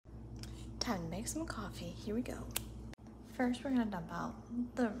Time to make some coffee. Here we go. First, we're gonna dump out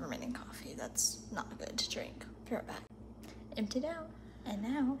the remaining coffee that's not good to drink. Throw it back. Empty it out. And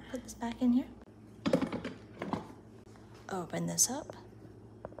now, put this back in here. Open this up.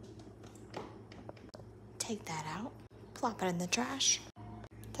 Take that out. Plop it in the trash.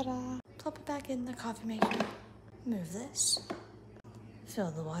 Ta-da! Plop it back in the coffee maker. Move this.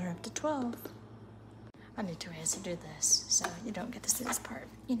 Fill the water up to 12. I need 2 ways to do this, so you don't get to see this part.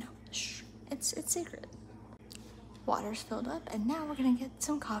 You know, shh, it's secret. Water's filled up, and now we're gonna get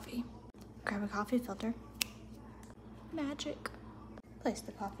some coffee. Grab a coffee filter. Magic. Place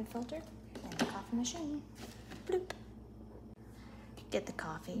the coffee filter in the coffee machine. Bloop. Get the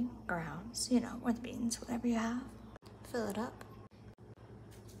coffee grounds, you know, or the beans, whatever you have. Fill it up.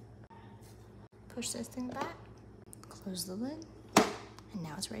 Push this thing back. Close the lid. And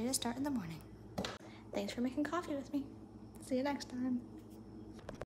now it's ready to start in the morning. Thanks for making coffee with me. See you next time.